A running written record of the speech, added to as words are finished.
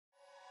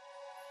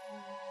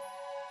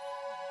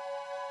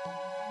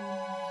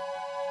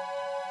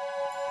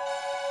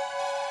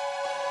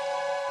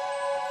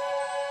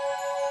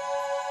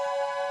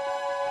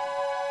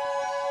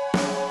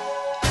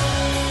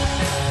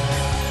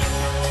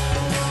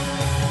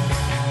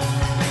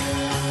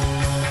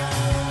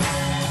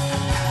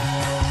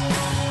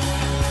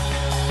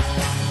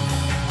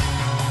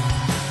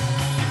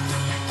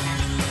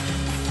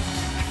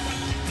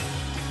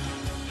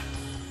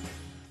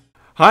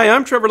Hi,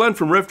 I'm Trevor Lund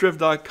from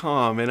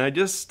RevDriv.com, and I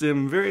just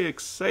am very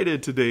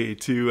excited today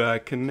to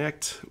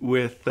connect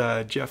with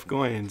Jeff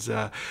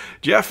Goins.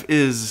 Jeff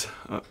is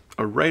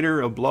a writer,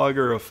 a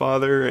blogger, a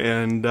father,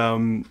 and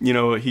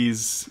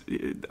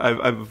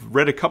I've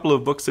read a couple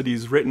of books that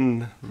he's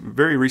written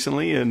very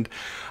recently, and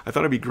I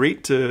thought it'd be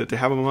great to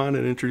have him on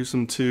and introduce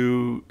him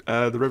to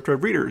the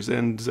RevDriv readers.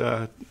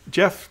 And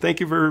Jeff, thank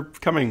you for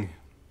coming.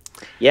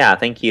 Yeah,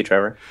 thank you,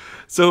 Trevor.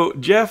 So,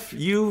 Jeff,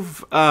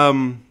 you've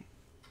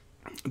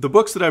the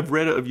books that I've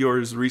read of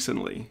yours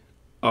recently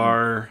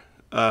are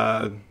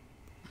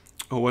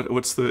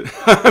what's the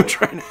I'm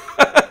trying to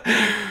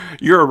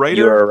You're a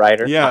writer? You're a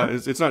writer? Yeah,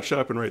 it's not Shut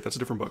Up and Write. That's a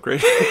different book,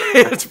 right?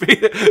 It's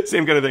the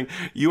same kind of thing.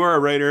 You Are a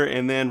Writer,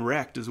 and then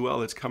Wrecked as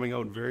well. It's coming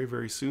out very,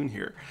 very soon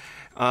here.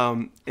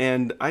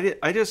 And I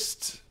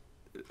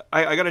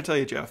got to tell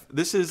you, Jeff,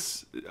 this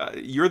is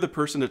you're the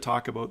person to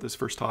talk about this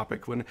first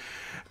topic. When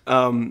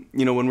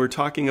when we're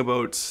talking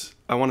about,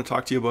 I want to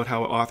talk to you about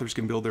how authors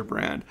can build their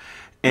brand.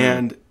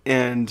 And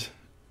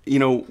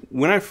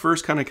when I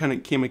first when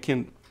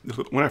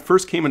I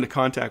first came into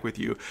contact with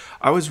you,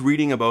 I was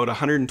reading about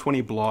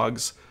 120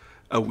 blogs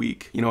a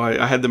week.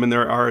 I had them in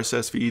their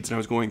RSS feeds, and I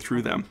was going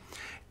through them.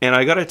 And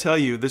I got to tell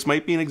you, this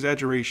might be an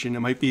exaggeration.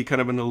 It might be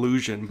kind of an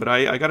illusion, but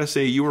I got to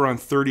say you were on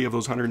 30 of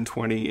those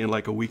 120 in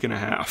like a week and a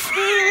half.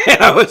 And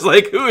I was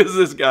like, who is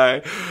this guy?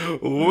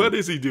 What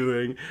is he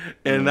doing?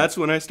 And that's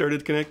when I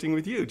started connecting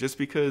with you, just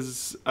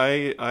because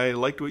I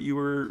liked what you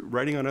were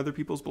writing on other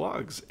people's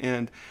blogs.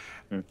 And,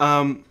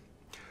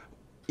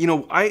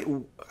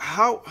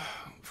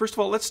 first of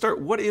all, let's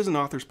start. What is an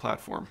author's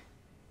platform?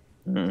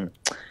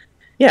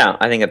 Yeah,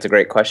 I think that's a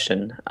great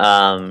question.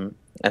 I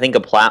think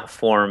a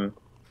platform,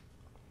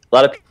 a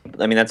lot of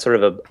people, that's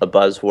sort of a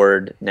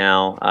buzzword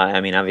now.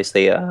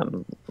 Obviously, a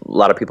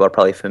lot of people are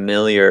probably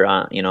familiar,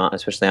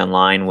 especially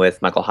online,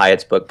 with Michael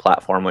Hyatt's book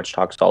Platform, which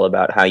talks all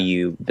about how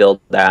you build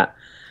that.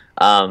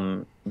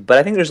 But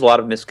I think there's a lot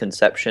of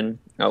misconception.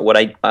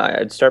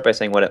 I'd start by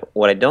saying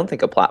what I don't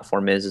think a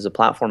platform is a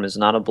platform is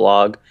not a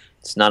blog,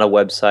 it's not a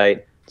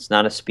website, it's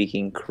not a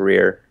speaking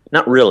career.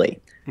 Not really.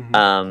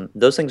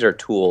 Those things are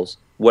tools.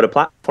 What a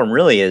platform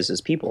really is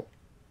people.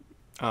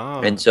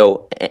 Oh. And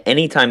so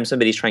anytime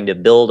somebody's trying to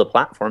build a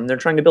platform, they're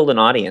trying to build an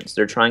audience.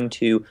 They're trying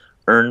to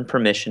earn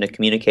permission to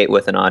communicate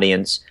with an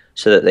audience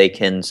so that they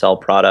can sell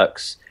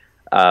products,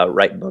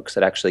 write books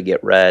that actually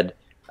get read,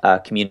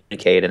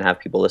 communicate and have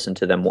people listen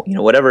to them.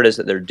 Whatever it is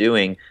that they're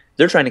doing,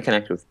 they're trying to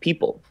connect with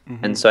people.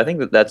 And so I think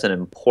that that's an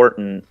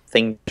important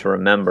thing to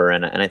remember.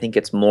 And I think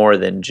it's more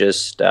than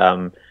just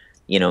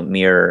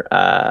mere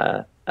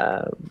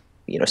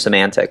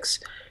semantics.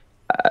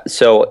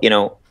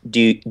 Do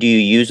you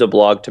use a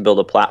blog to build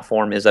a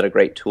platform? Is that a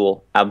great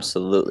tool?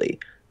 Absolutely.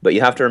 But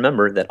you have to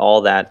remember that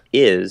all that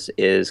is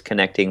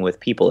connecting with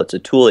people. It's a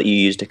tool that you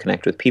use to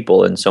connect with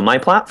people. And so my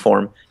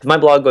platform, if my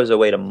blog goes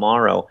away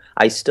tomorrow,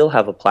 I still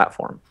have a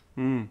platform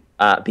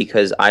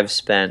because I've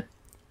spent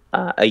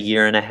a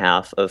year and a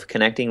half of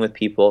connecting with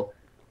people,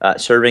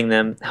 serving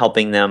them,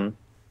 helping them.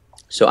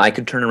 So I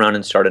could turn around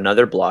and start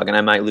another blog, and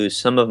I might lose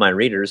some of my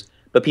readers,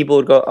 but people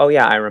would go, oh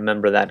yeah, I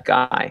remember that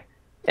guy.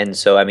 And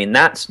so,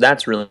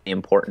 that's really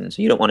important.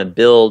 So you don't want to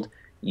build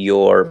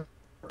your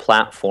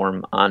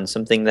platform on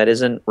something that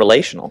isn't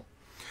relational.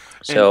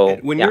 So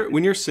and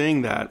when you're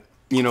saying that,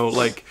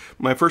 like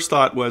my first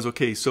thought was,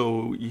 okay,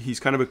 so he's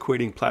kind of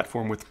equating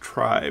platform with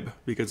tribe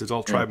because it's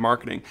all tribe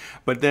marketing.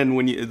 But then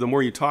the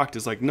more you talked,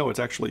 it's like, no, it's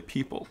actually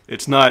people.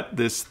 It's not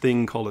this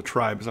thing called a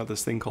tribe. It's not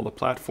this thing called a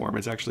platform.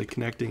 It's actually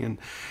connecting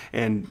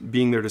and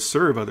being there to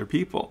serve other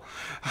people.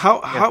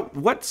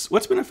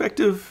 What's been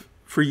effective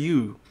for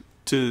you?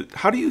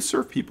 How do you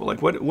serve people?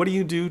 Like what do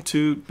you do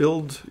to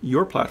build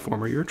your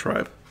platform or your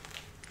tribe?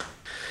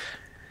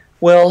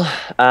 Well,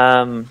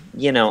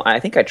 I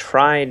think I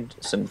tried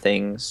some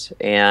things,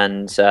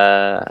 and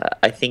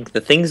I think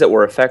the things that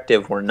were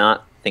effective were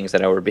not things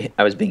that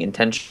I was being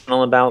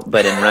intentional about.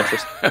 But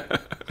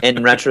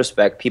in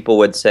retrospect, people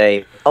would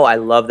say, "Oh, I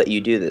love that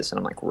you do this," and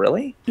I'm like,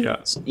 "Really?"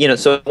 Yeah.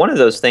 So one of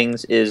those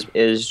things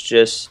is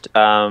just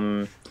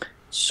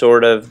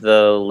sort of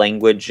the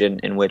language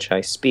in which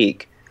I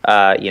speak.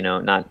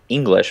 Not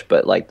English,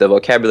 but like the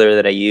vocabulary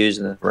that I use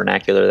and the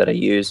vernacular that I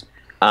use.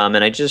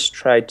 And I just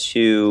try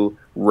to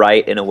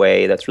write in a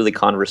way that's really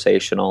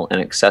conversational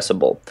and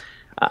accessible.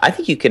 I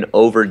think you can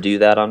overdo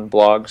that on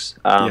blogs,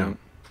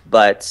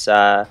 but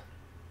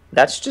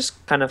that's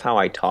just kind of how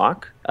I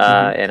talk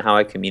and how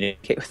I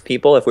communicate with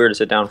people. If we were to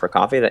sit down for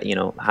coffee, that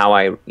how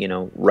I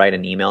write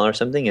an email or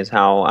something is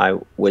how I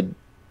would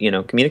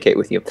communicate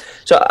with you.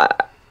 So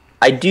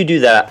I do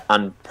that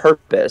on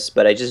purpose,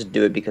 but I just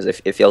do it because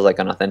it feels like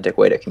an authentic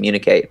way to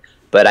communicate.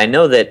 But I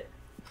know that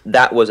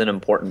was an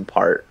important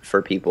part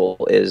for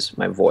people is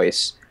my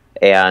voice.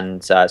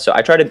 And so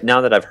I try to,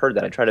 now that I've heard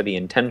that, I try to be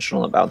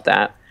intentional about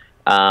that.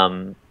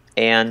 I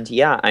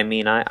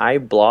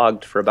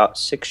blogged for about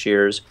 6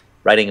 years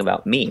writing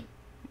about me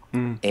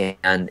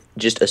and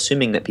just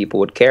assuming that people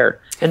would care.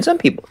 And some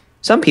people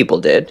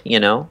did,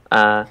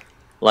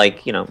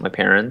 like, my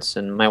parents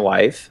and my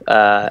wife,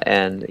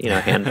 and,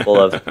 a handful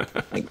of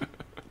like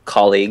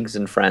colleagues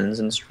and friends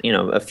and,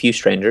 a few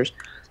strangers.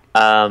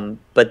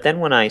 But then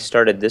when I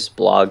started this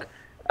blog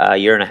a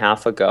year and a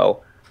half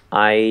ago,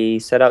 I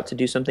set out to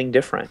do something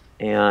different.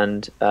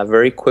 And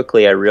very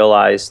quickly I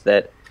realized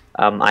that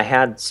I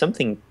had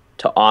something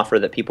to offer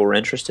that people were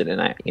interested in.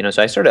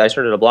 So I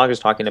started a blog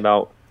just talking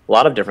about a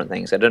lot of different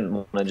things. I didn't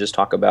want to just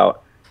talk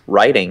about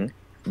writing,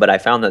 but I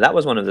found that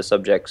was one of the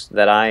subjects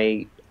that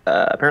I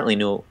apparently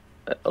knew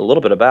a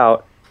little bit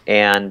about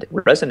and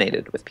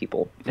resonated with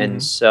people. Mm-hmm.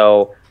 And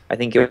so I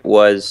think it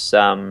was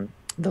the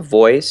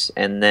voice,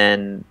 and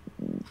then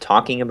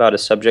talking about a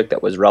subject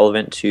that was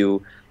relevant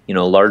to a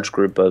large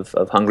group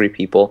of hungry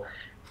people,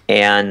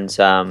 and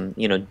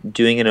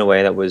doing it in a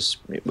way that was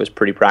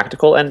pretty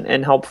practical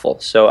and helpful.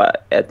 So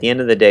at the end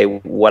of the day,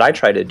 what I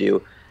try to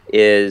do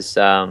is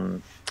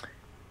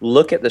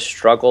look at the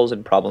struggles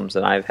and problems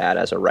that I've had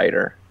as a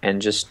writer,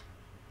 and just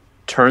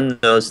turn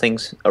those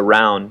things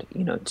around,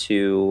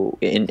 into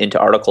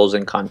articles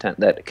and content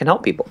that can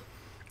help people.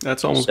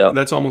 That's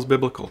almost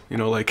biblical,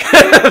 like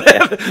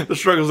the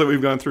struggles that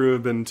we've gone through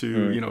have been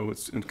to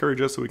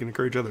encourage us so we can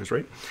encourage others,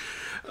 right?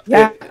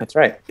 Yeah, that's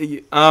right.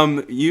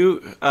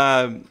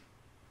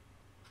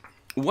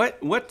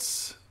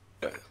 What's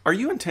are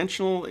you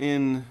intentional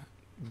in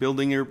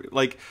building your,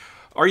 like,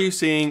 are you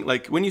saying,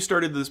 like, when you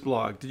started this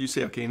blog, did you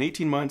say, okay, in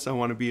 18 months I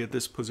want to be at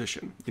this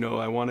position,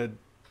 I wanted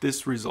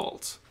this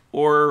result,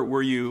 or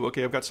were you,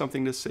 okay, I've got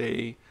something to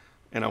say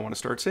and I want to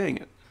start saying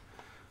it?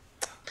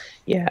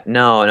 Yeah,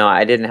 no,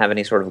 I didn't have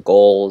any sort of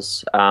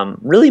goals.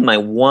 Really, my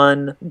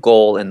one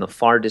goal in the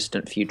far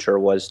distant future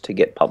was to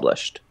get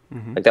published.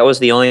 Mm-hmm. Like, that was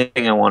the only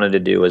thing I wanted to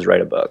do, was write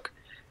a book.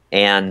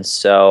 And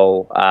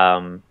so,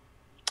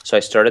 so I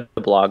started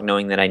the blog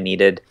knowing that I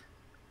needed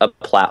a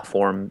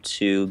platform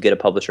to get a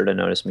publisher to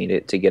notice me,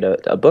 to get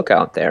a book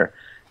out there.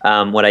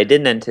 What I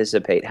didn't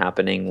anticipate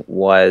happening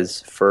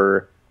was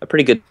for a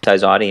pretty good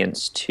sized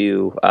audience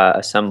to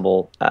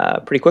assemble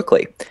pretty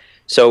quickly.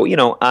 So,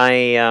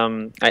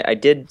 I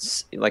did,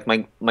 like,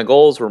 my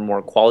goals were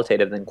more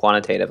qualitative than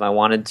quantitative. I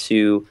wanted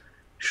to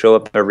show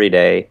up every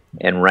day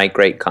and write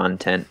great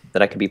content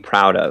that I could be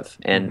proud of.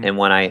 And mm-hmm. and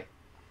when I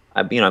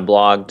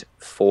blogged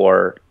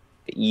for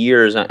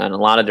years on a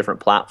lot of different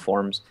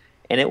platforms,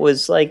 and it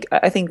was like,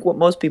 I think what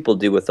most people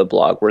do with a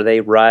blog, where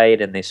they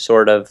write and they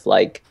sort of,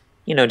 like,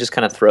 just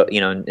kind of throw,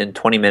 in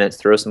 20 minutes,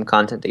 throw some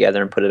content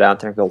together and put it out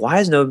there and go, why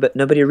is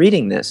nobody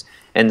reading this?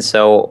 And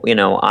so,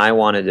 I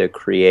wanted to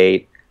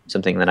create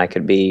something that I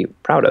could be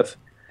proud of.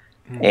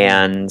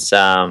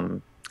 Mm-hmm.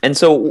 And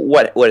so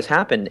what has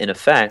happened, in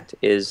effect,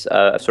 is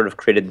I've sort of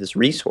created this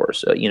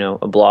resource,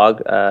 a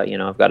blog.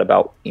 I've got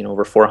about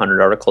over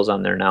 400 articles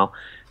on there now,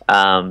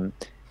 I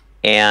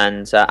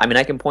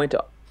can point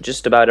to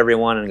just about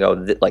everyone and go,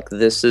 like,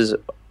 this is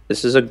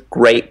a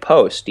great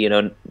post.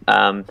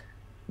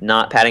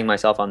 Not patting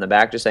myself on the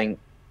back, just saying,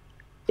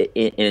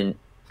 in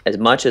as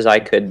much as I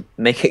could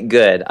make it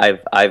good,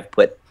 I've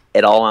put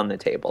it all on the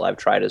table. I've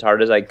tried as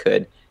hard as I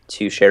could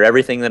to share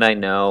everything that I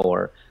know,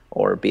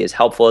 or be as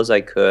helpful as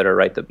I could, or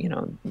write the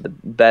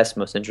best,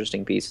 most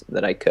interesting piece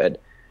that I could.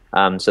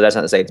 So that's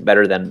not to say it's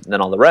better than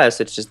all the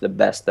rest. It's just the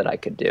best that I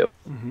could do.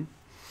 Mm-hmm.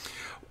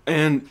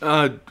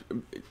 And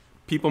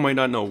people might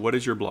not know, what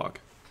is your blog?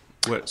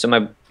 So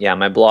my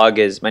blog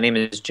is, my name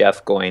is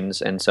Jeff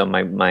Goins, and so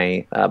my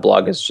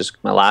blog is just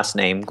my last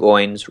name,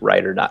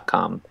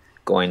 goinswriter.com.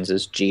 Goins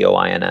is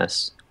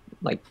Goins,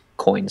 like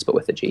coins but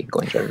with a G.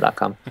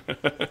 Goinswriter.com.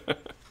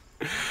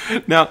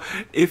 Now,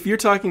 if you're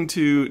talking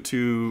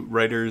to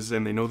writers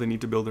and they know they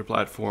need to build their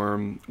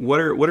platform, what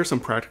are some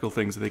practical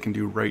things that they can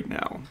do right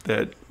now?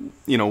 That,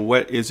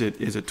 what is it?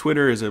 Is it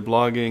Twitter? Is it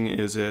blogging?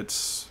 Is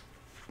it?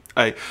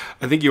 I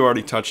think you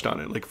already touched on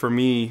it. Like, for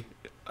me,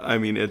 I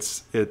mean,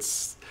 it's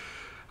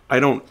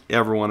I don't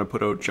ever want to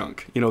put out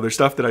junk. There's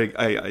stuff that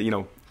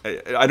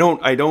I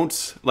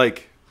don't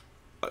like.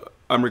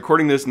 I'm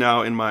recording this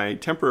now in my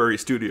temporary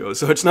studio,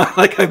 so it's not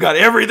like I've got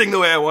everything the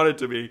way I want it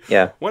to be.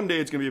 Yeah. One day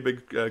it's going to be a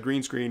big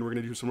green screen. We're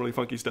going to do some really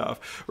funky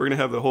stuff. We're going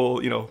to have the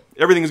whole,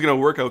 everything's going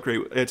to work out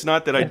great. It's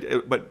not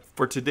that but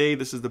for today,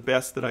 this is the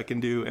best that I can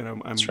do,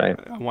 and That's right.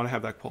 I want to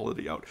have that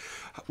quality out.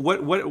 What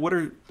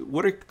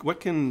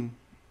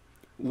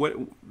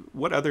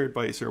other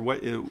advice, or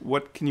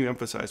what can you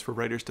emphasize for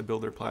writers to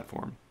build their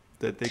platform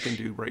that they can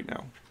do right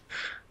now?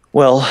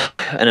 Well,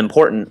 an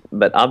important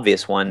but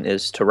obvious one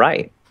is to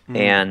write.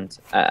 And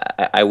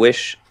I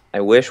wish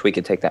we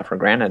could take that for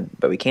granted,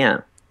 but we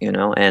can't,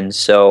 And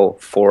so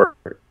for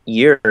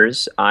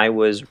years, I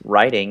was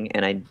writing,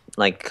 and I,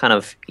 like, kind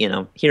of,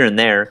 here and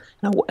there,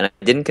 and I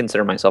didn't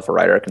consider myself a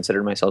writer. I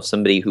considered myself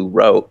somebody who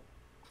wrote,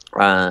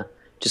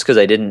 just because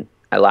I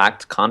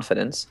lacked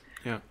confidence.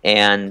 Yeah.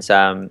 And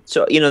so,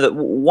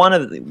 one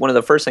of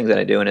the first things that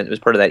I do, and it was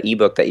part of that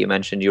ebook that you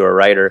mentioned, You Are a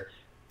Writer,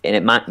 and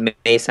it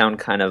may sound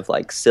kind of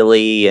like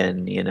silly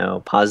and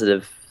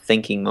positive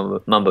thinking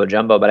mumbo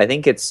jumbo, but I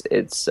think it's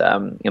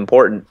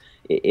important.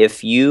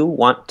 If you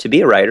want to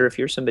be a writer, if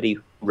you're somebody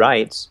who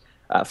writes,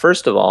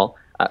 first of all,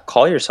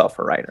 call yourself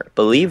a writer.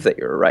 Believe that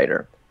you're a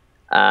writer.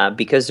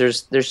 Because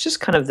there's just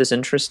kind of this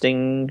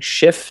interesting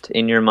shift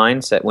in your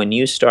mindset when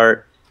you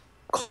start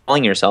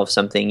calling yourself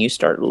something. You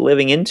start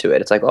living into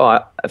it. It's like,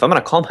 oh, if I'm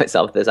going to call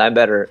myself this, I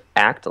better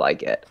act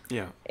like it.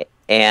 Yeah.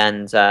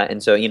 And so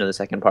the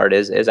second part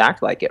is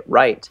act like it,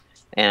 right?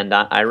 And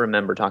I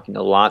remember talking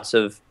to lots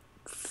of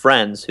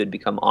friends who'd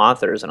become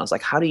authors, and I was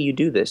like, how do you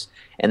do this?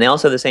 And they all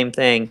said the same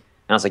thing.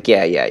 And I was like,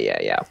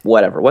 yeah,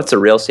 whatever. What's the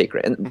real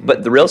secret?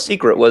 But the real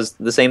secret was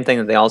the same thing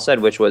that they all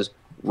said, which was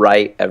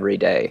write every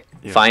day.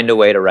 Yeah. Find a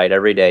way to write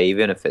every day,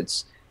 even if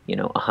it's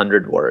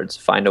 100 words.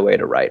 Find a way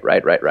to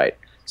write.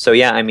 So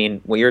yeah, I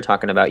mean, what you're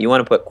talking about, you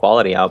want to put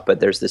quality out, but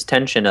there's this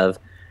tension of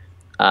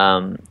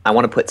I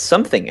want to put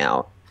something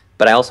out,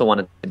 but I also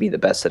want it to be the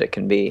best that it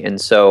can be.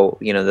 And so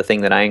the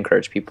thing that I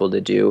encourage people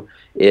to do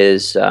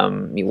is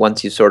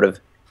once you sort of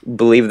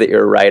believe that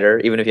you're a writer,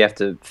 even if you have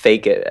to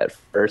fake it at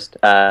first,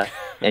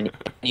 and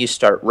you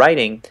start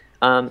writing,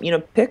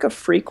 pick a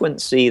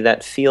frequency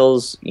that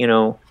feels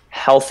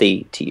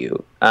healthy to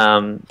you.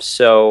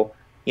 So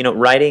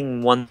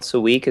writing once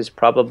a week is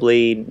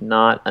probably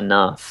not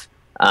enough.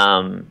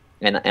 And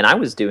I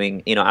was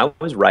doing, I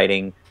was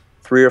writing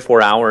 3 or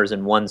 4 hours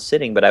in one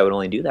sitting, but I would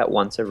only do that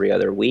once every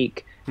other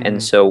week. Mm-hmm.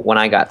 And so when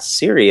I got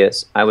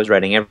serious, I was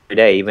writing every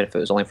day, even if it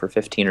was only for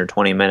 15 or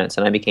 20 minutes,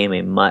 and I became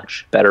a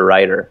much better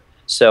writer.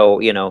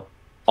 So,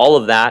 all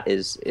of that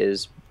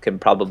can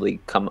probably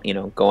come,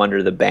 go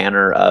under the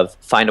banner of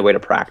find a way to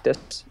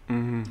practice.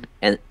 Mm-hmm.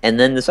 And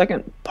then the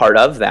second part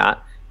of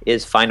that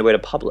is find a way to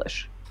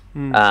publish.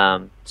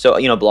 Mm.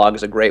 So, blog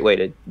is a great way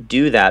to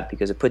do that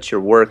because it puts your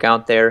work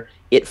out there.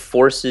 It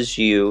forces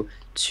you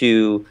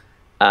to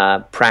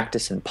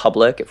practice in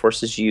public. It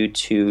forces you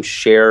to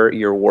share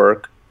your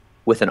work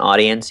with an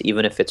audience,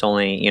 even if it's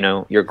only,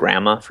 your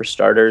grandma, for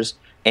starters.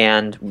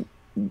 And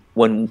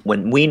when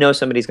we know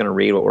somebody's going to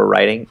read what we're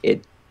writing,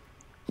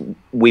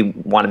 we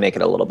want to make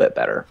it a little bit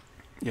better.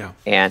 Yeah.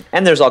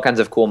 And there's all kinds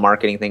of cool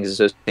marketing things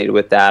associated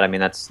with that. I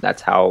mean,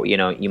 that's how,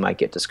 you might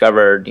get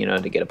discovered,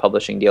 to get a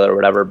publishing deal or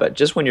whatever. But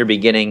just when you're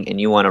beginning and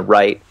you want to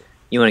write,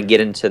 you want to get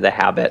into the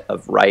habit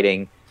of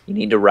writing, you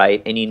need to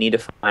write and you need to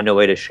find a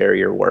way to share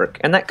your work.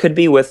 And that could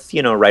be with,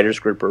 a writer's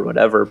group or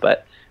whatever.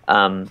 But,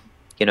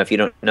 if you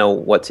don't know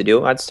what to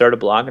do, I'd start a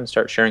blog and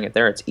start sharing it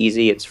there. It's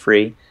easy, it's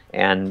free,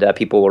 and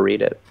people will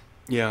read it.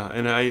 Yeah,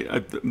 and I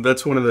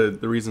that's one of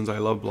the reasons I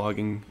love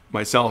blogging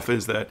myself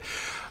is that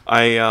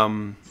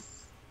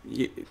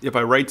if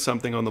I write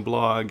something on the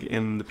blog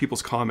and the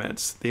people's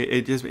comments,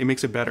 it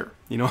makes it better.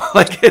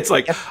 It's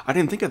like, yep. I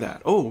didn't think of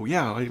that. Oh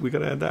yeah, we got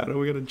to add that. Oh,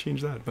 we got to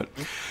change that. But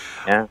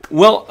yeah.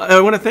 Well, I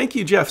want to thank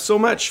you, Jeff, so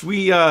much.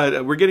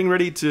 We're getting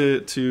ready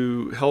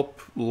to help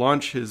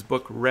launch his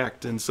book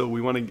Wrecked, and so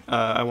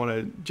I want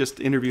to just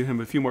interview him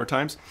a few more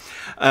times.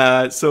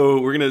 So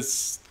we're gonna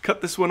cut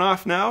this one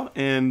off now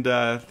and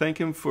thank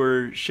him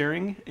for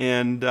sharing.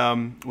 And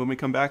when we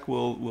come back,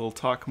 we'll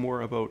talk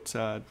more about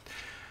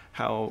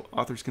how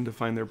authors can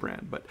define their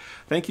brand. But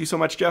thank you so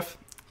much, Jeff.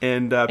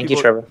 And thank you,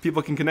 Trevor.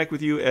 People can connect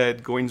with you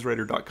at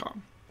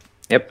goinswriter.com.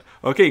 Yep.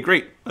 Okay,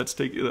 great. Let's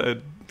catch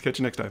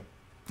you next time.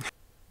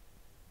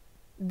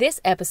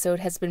 This episode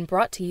has been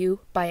brought to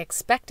you by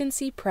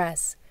Expectancy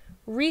Press,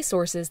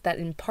 resources that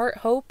impart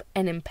hope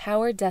and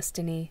empower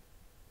destiny.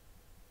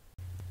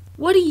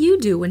 What do you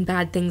do when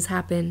bad things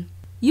happen?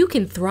 You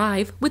can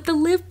thrive with the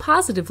Live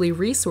Positively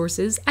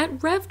resources at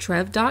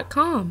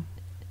revtrev.com.